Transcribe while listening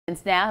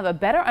Now have a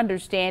better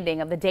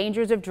understanding of the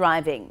dangers of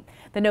driving.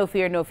 The No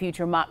Fear, No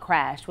Future mock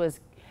crash was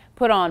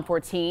put on for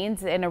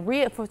teens and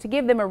to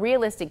give them a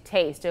realistic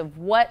taste of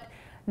what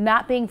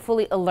not being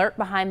fully alert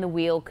behind the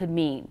wheel could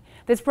mean.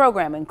 This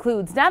program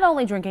includes not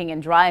only drinking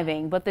and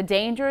driving, but the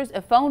dangers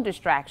of phone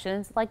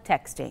distractions like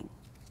texting.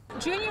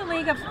 Junior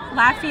League of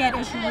Lafayette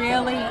is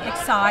really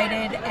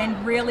excited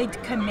and really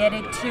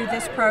committed to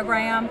this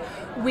program.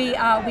 We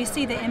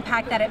see the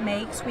impact that it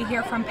makes. We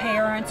hear from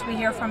parents, we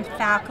hear from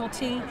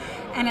faculty,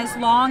 and as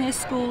long as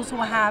schools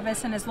will have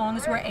us and as long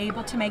as we're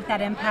able to make that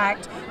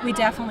impact, we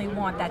definitely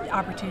want that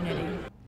opportunity.